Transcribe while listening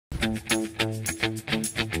Maybe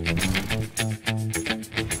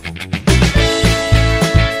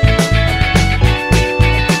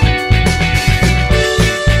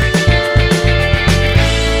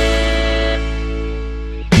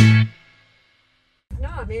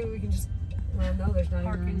we can just, well, no, there's not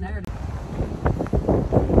even there.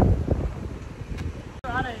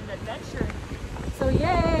 We're on an adventure. So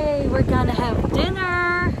yay, we're gonna have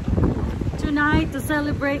dinner tonight to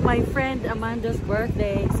celebrate my friend Amanda's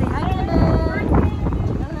birthday. Say hi to her.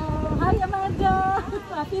 Hello. Hi Amanda.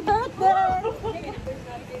 Happy birthday.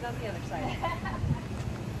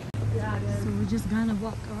 So we're just gonna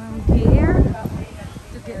walk around here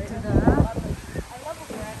to get to the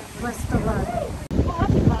restaurant.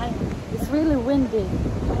 It's really windy.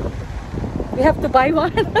 We have to buy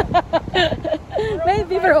one.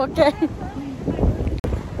 Maybe we're okay.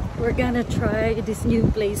 We're gonna try this new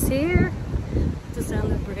place here to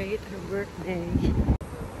celebrate her birthday.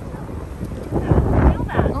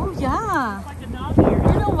 Oh yeah. You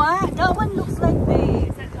know what? That one looks like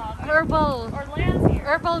the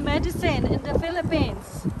herbal medicine in the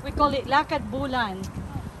Philippines. We call it lakad bulan,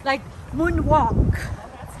 like moonwalk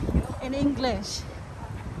in English.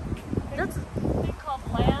 That's they call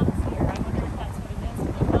lambs here. I wonder if that's what it is.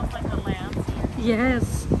 It smells like the lambs here.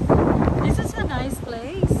 yes. This is a nice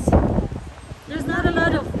place. There's not a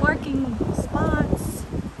lot of parking spots.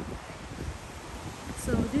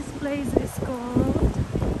 So this place is called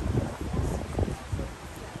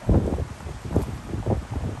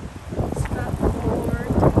Stratford.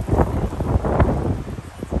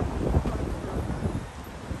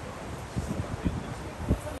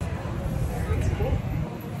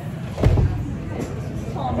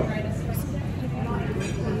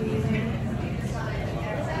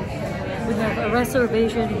 We have a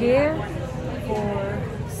reservation here for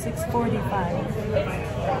 6:45.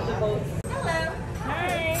 Hello.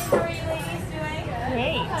 Hi. How are you ladies doing?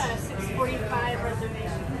 Great. 6:45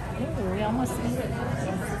 reservation. Ooh, we almost made it.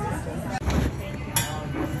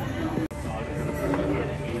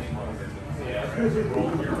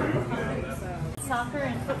 Soccer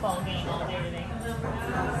and football game all day today.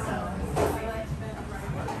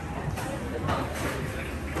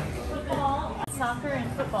 Soccer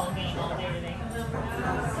and football game all day today.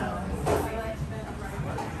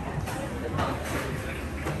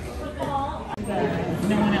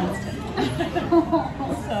 No one else did.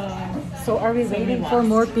 So are we waiting for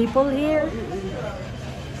more people here?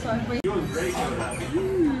 Doing great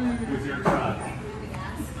with your truck.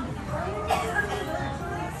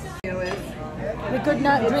 We could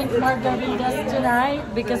not drink margaritas tonight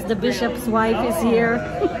because the bishop's wife is here.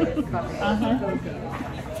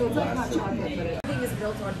 So it's like hot chocolate, but everything is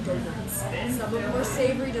built on donuts. Some of them are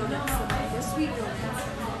savory donuts, some of them are sweet donuts.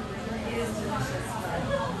 It is delicious.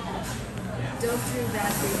 Don't do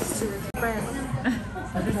bad things to your friends.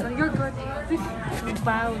 So you're good. Kung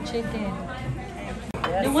Pao chicken.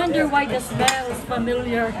 No wonder why the smell is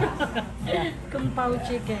familiar. Kung Pao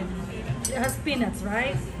chicken. It has peanuts,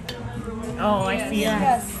 right? Oh, I see.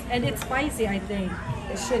 Yes. And it's spicy, I think.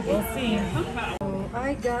 It should be. We'll see. So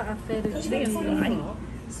I got a fettuccine.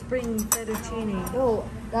 Spring fettuccine. Oh,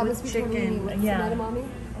 that With must be chicken. What's Yeah. the edamame?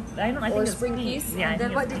 I Or think it's spring peas. peas? Yeah. I And then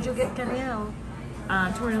think what it's did you get, Canel?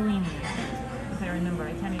 tortellini. If I remember,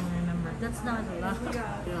 I can't even remember. That's not a lot. Yeah,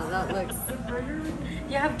 that looks.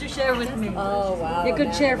 You have to share with me. Oh, wow. You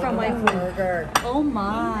could share from my food. burger. Oh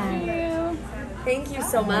my. Thank you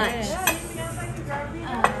so much.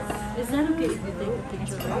 Is that okay if you take a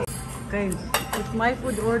picture? Okay, with my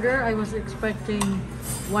food order, I was expecting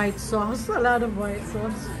white sauce, a lot of white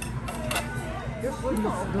sauce. Your food is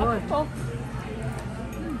good. Thank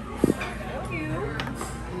you.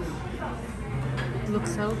 It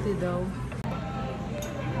looks healthy though.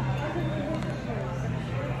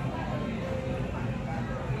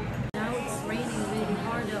 Now it's raining really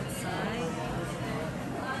hard outside.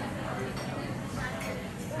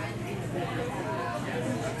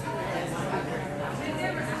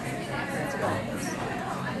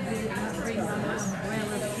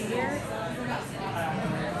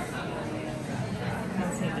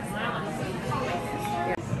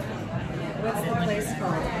 What's the place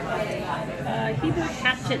called? Heber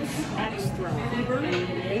Hatchets.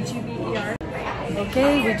 H-E-B-E-R.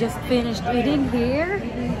 Okay, we just finished eating here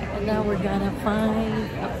and now we're gonna find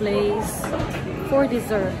a place for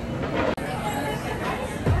dessert.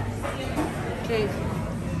 Okay,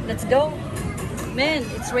 let's go. Man,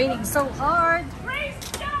 it's raining so hard.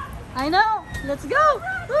 I know. Let's go.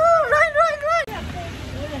 Ooh, run, run, run.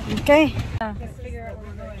 Okay.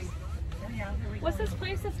 What's this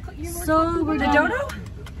place that's you were So we're The gonna... dono?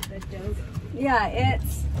 Yeah,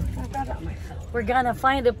 it's We're gonna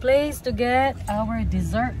find a place to get our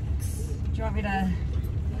desserts. Do you want me to?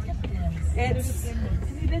 It's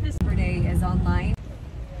per day is online.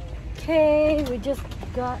 Okay, we just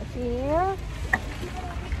got here.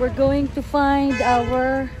 We're going to find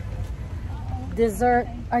our dessert.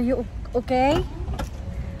 Are you okay?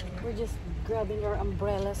 We're just grabbing our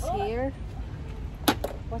umbrellas here.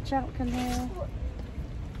 Watch out, Camille.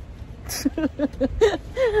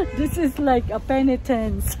 This is like a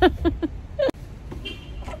penitence.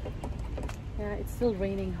 Yeah, it's still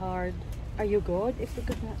raining hard. Are you good? If you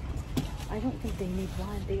could not, I don't think they need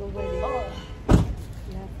one. They already left.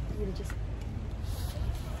 We'll just.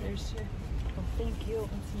 There's your. Oh, thank you.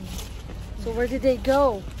 So where did they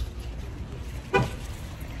go?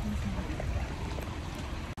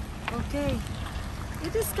 Okay,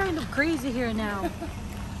 it is kind of crazy here now.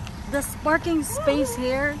 The parking space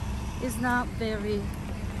here is not very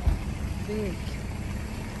big.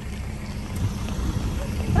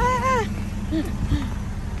 Ah!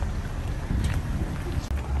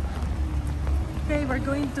 Okay, we're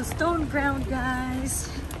going to Stone Ground, guys.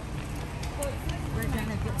 We're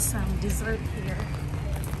gonna get some dessert here.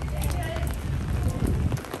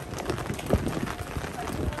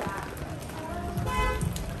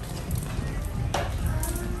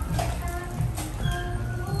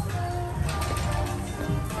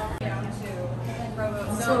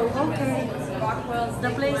 So, okay, the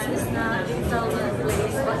place is not the Italian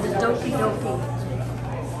place, but the Doki Doki.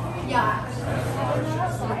 Yeah.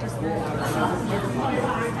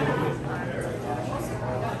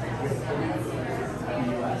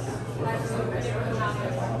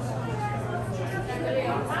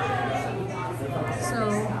 So,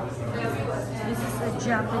 this is a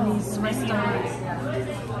Japanese restaurant.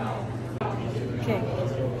 Okay,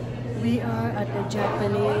 we are at a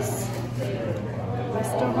Japanese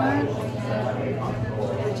restaurant.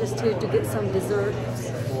 We're just here to get some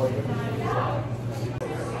desserts.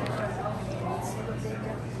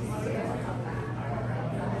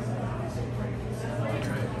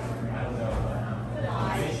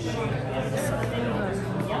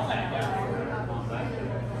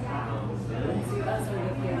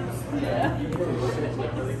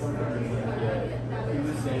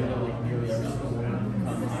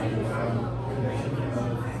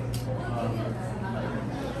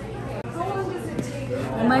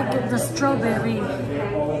 I might get the strawberry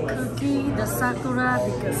cookie, the sakura,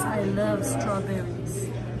 because I love strawberries.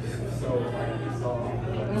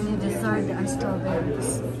 Any dessert and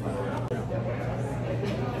strawberries.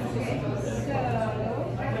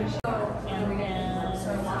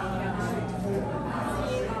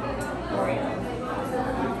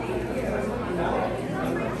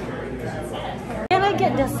 Can I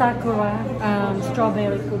get the sakura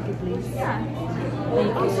strawberry cookie, please? Yeah.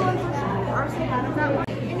 Thank you.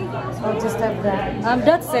 I'll just have that.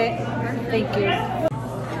 That's it. Thank you.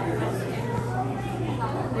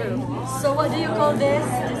 So what do you call this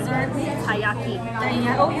dessert? Taiyaki.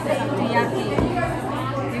 Oh, you get taiyaki.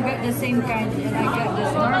 You get the same kind, and I get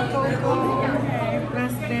this dark cocoa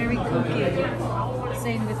raspberry cookie.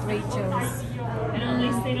 Same with Rachel's. And at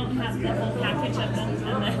least they don't have the whole package of them.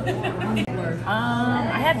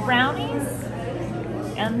 I had brownies,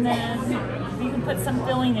 and then you can put some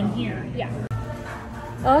filling in here. Yeah.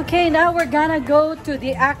 Okay, now we're gonna go to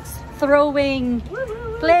the axe throwing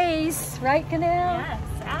place, right, Canel? Yes,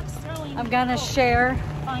 axe throwing. I'm gonna share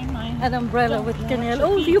Find mine. an umbrella with Canel.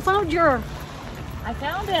 Oh, you found your I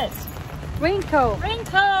found it. raincoat.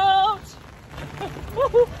 Raincoat!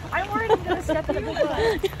 I'm worried I'm gonna step in a big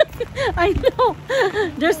one. I know.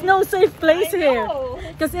 There's no safe place here.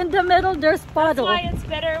 Because in the middle there's puddle. That's why it's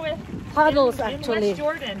better with Puddles, in actually. West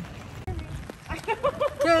Jordan.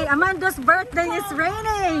 Okay, Amanda's birthday is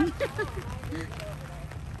raining.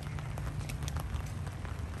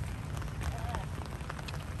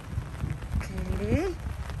 Okay.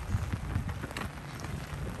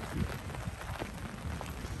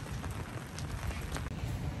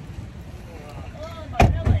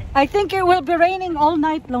 I think it will be raining all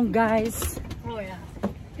night long, guys. Oh yeah.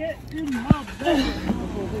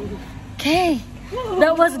 Okay,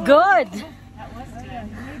 that was good. That was good.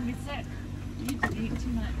 You made me sick. You ate too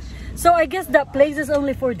much. So I guess that place is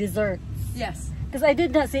only for dessert. Yes. Because I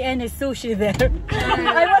did not see any sushi there.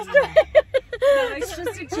 I was trying. No, it's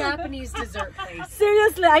just a Japanese dessert place.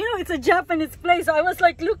 Seriously, I know it's a Japanese place. So I was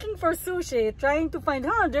like looking for sushi, trying to find,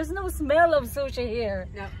 there's no smell of sushi here.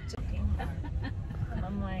 No.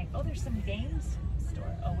 I'm like, oh, there's some games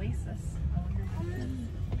store. Oasis.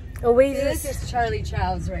 Oasis. This is Charlie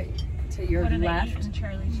Chow's right to your What do they eat left. in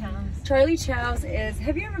Charlie Chow's? Charlie Chow's is,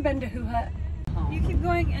 have you ever been to Hoo Hut? You keep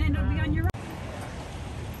going and it'll be on your right.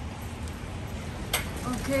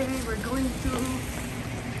 Okay, we're going to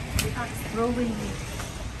the axe throwing.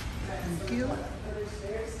 Thank you.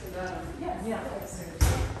 Yeah.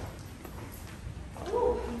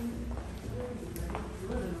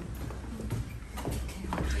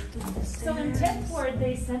 So in Stratford,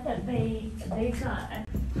 they said that they got a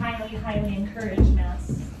highly encouraged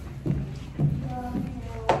mass.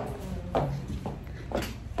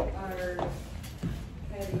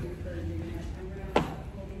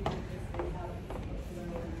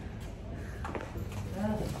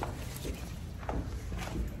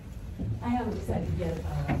 I haven't decided yet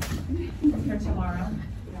for tomorrow.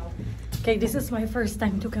 Okay, this is my first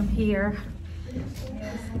time to come here.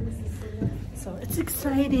 So it's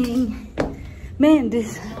exciting. Man,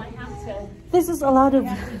 this is a lot of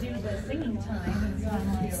To do the singing time. So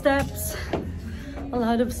I'm like, steps, a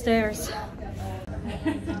lot of stairs. I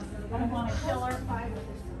don't want to kill our five.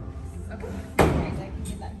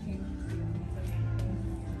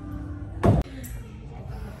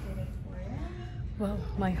 Wow,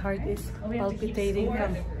 my heart is palpitating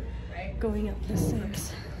from going up the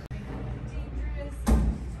steps.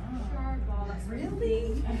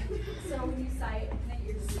 Really? So when you sight,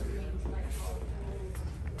 you're just going to like all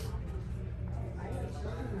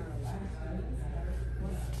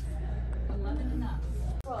 11 and up.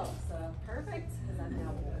 12, so perfect. Because I'm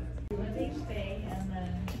now Each day and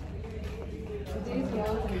then. the days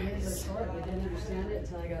long and the years are short. I didn't understand it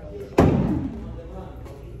until I got older.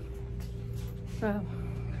 Wow,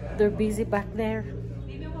 they're busy back there.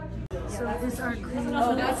 So these are clean.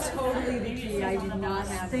 Oh, that's totally the key. I did not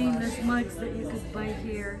have Stainless mugs that you could buy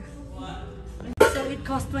here. So it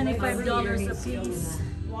costs $25 a piece.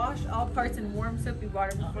 Wash all parts in warm soapy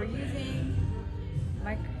water before using.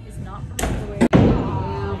 Mic is not for microwave.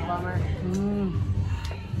 Oh, bummer.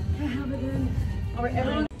 I have it in. All right,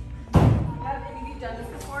 everyone. Have any of you done this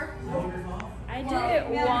before? I did it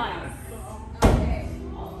once. Okay.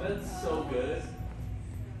 That's so good.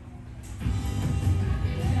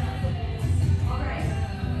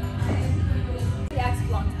 The axe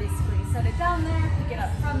belongs basically. Set it down there, pick it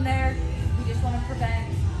up from there. We just want to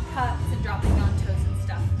prevent cuts and dropping on toes and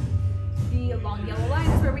stuff. The long yellow line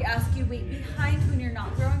is where we ask you wait behind when you're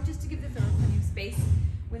not throwing, just to give the thrower plenty of space.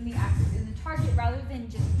 When the axe is in the target, rather than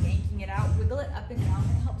just yanking it out, wiggle it up and down.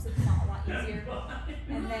 It helps it come out a lot easier.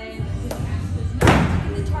 And then when the axe is not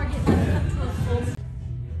in the target, let it come to a full.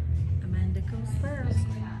 Amanda goes first.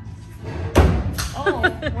 Oh,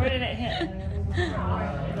 where did it hit? But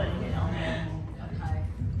it hit on there.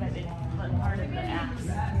 But it put part of the axe.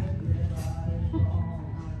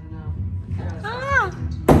 Ah!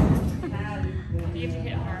 You have to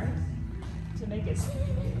hit hard to make it.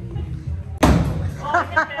 Oh,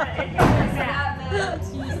 it hit the back.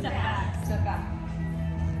 Use the axe. Step back.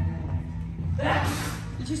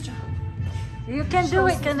 You can do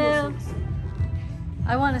it, Canel.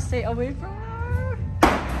 I want to stay away from her.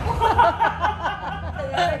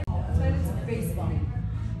 But it's a baseball.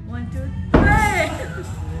 1, 2, 3.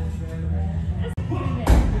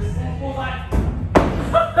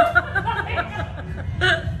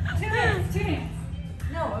 Two hands.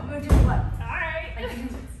 No, I'm going to do what? Alright.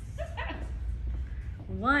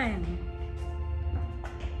 1.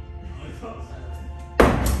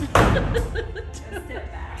 Step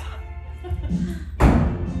back.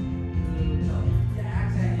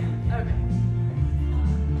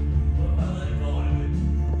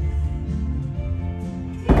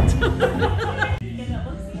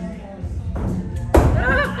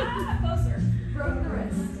 Closer. Broke the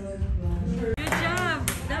wrist. Good job.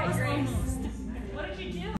 That was almost. What did you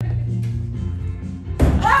do?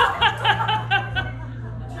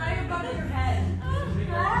 Try above your head.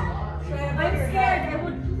 Try above I'm your scared head. I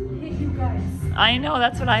would hit you guys. I know,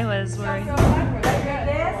 that's what I was worried. Go backwards. Like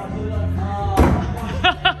this.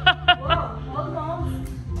 Whoa,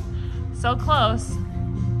 almost. So close.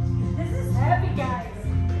 This is heavy, guys.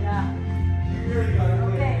 Yeah.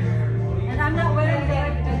 Okay. And I'm not wearing the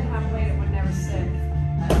Have weight, it would never sit. Okay,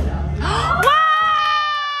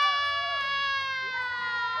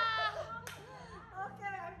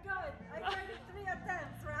 I'm good. I tried it 3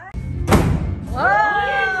 attempts, right?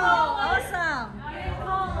 Awesome.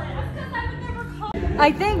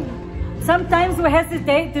 I think sometimes we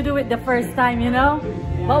hesitate to do it the first time, you know?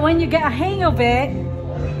 But when you get a hang of it,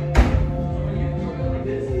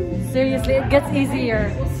 seriously, it gets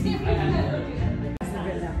easier.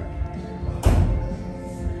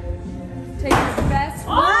 Take your best.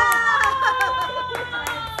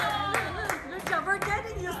 Good job. We're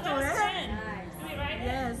getting used to it.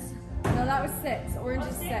 Yes. No, that was 6. Orange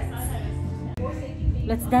is 6.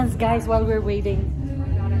 Let's dance, guys, while we're waiting.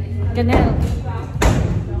 Canel.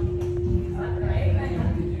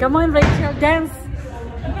 Come on, Rachel, dance.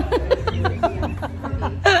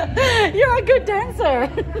 You're a good dancer.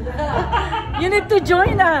 You need to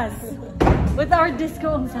join us with our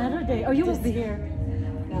disco on Saturday. Oh, you will be here.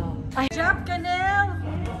 No. Good job, Canel.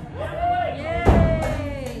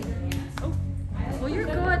 Yay. Oh, you're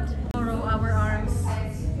good. Borrow our arms.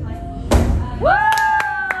 Woo!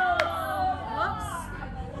 Whoops.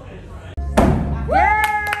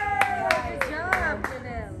 Yay! Good job,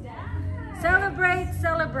 Canel. Celebrate,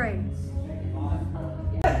 celebrate.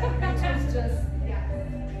 Rachel's just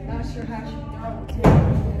not sure how she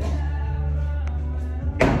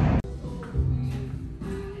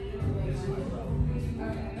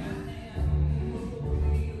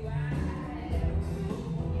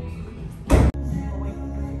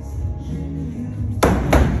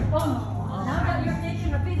Now that you're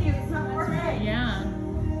taking a video, it's not working. Yeah.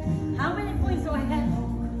 How many points do I have?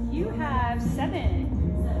 You have 7.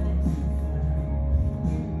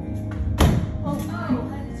 Oh,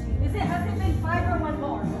 has it been 5 or one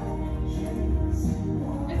more?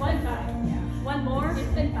 It's been 5. Yeah. One more?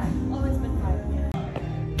 It's been 5. Oh, it's been 5.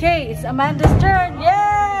 Yeah. Okay, it's Amanda's turn.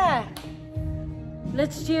 Yeah!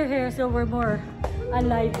 Let's cheer here so we're more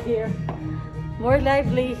alive here. More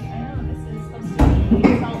lively. I know, this is supposed to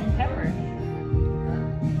be salt and pepper.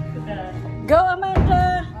 Go,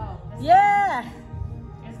 Amanda! Yeah!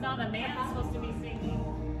 It's not a man supposed to be singing.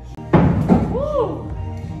 Woo!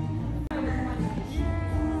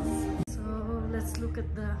 So let's look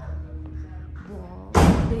at the wall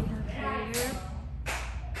they have here.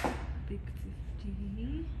 Big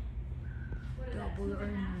 50. Double or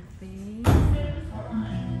nothing.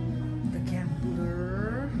 The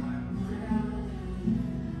gambler.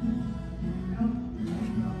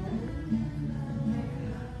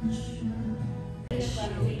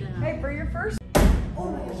 Hey, for your first.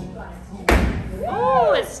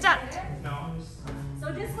 Oh, it's stuck.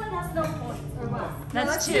 So this one has no points, or what?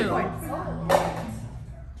 That's 2.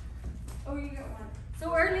 Oh, you got one.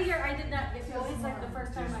 So earlier I did not get points like the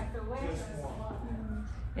first time I threw it.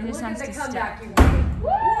 It just Look at has the to stick. comeback you made.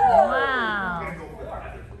 Wow.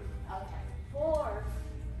 4.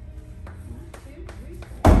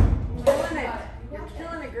 Killing it. You're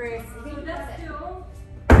killing it, Grace. So that's 2.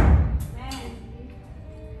 Man.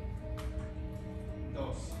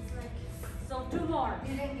 So 2 more.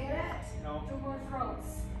 You didn't get it? 2 more throws.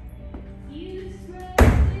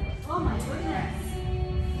 Oh my goodness.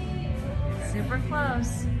 Super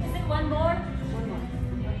close. Is it one more? One more.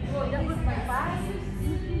 Oh, that was my pass.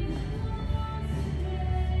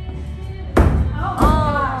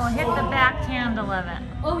 Oh, hit the backhand 11.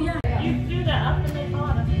 Oh yeah. You threw that up and they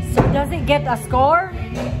bottom. So does it get a score?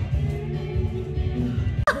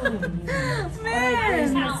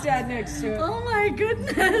 Grace, Man! stand next to it. Oh my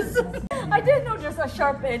goodness! I didn't know there's a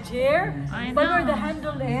sharp edge here. I But where know. the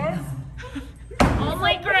handle is.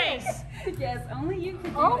 Only Grace. Yes, only you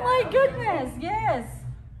can do Oh that. my goodness, yes.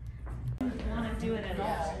 Want to do it at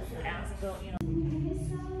all. You know.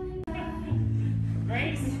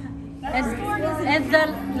 Grace. And the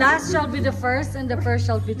last shall be the first and the first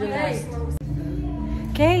shall be the last.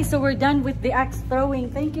 Okay, so we're done with the axe throwing.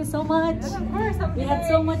 Thank you so much. Of course, We had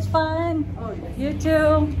so much fun. Oh, yes. You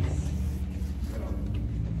too.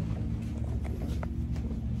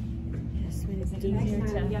 Yes, we need to do here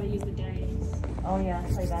too. You gotta use the dice. Oh yeah,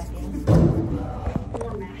 play that game.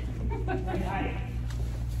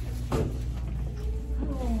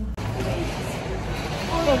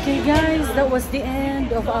 Okay guys, that was the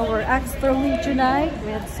end of our axe throwing tonight.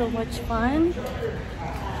 We had so much fun.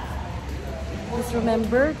 Just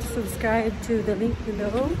remember to subscribe to the link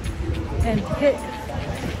below and hit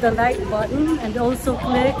the like button and also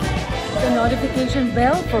click the notification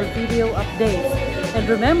bell for video updates. And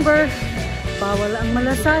remember, bawal ang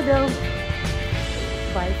malasado.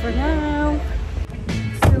 Bye for now.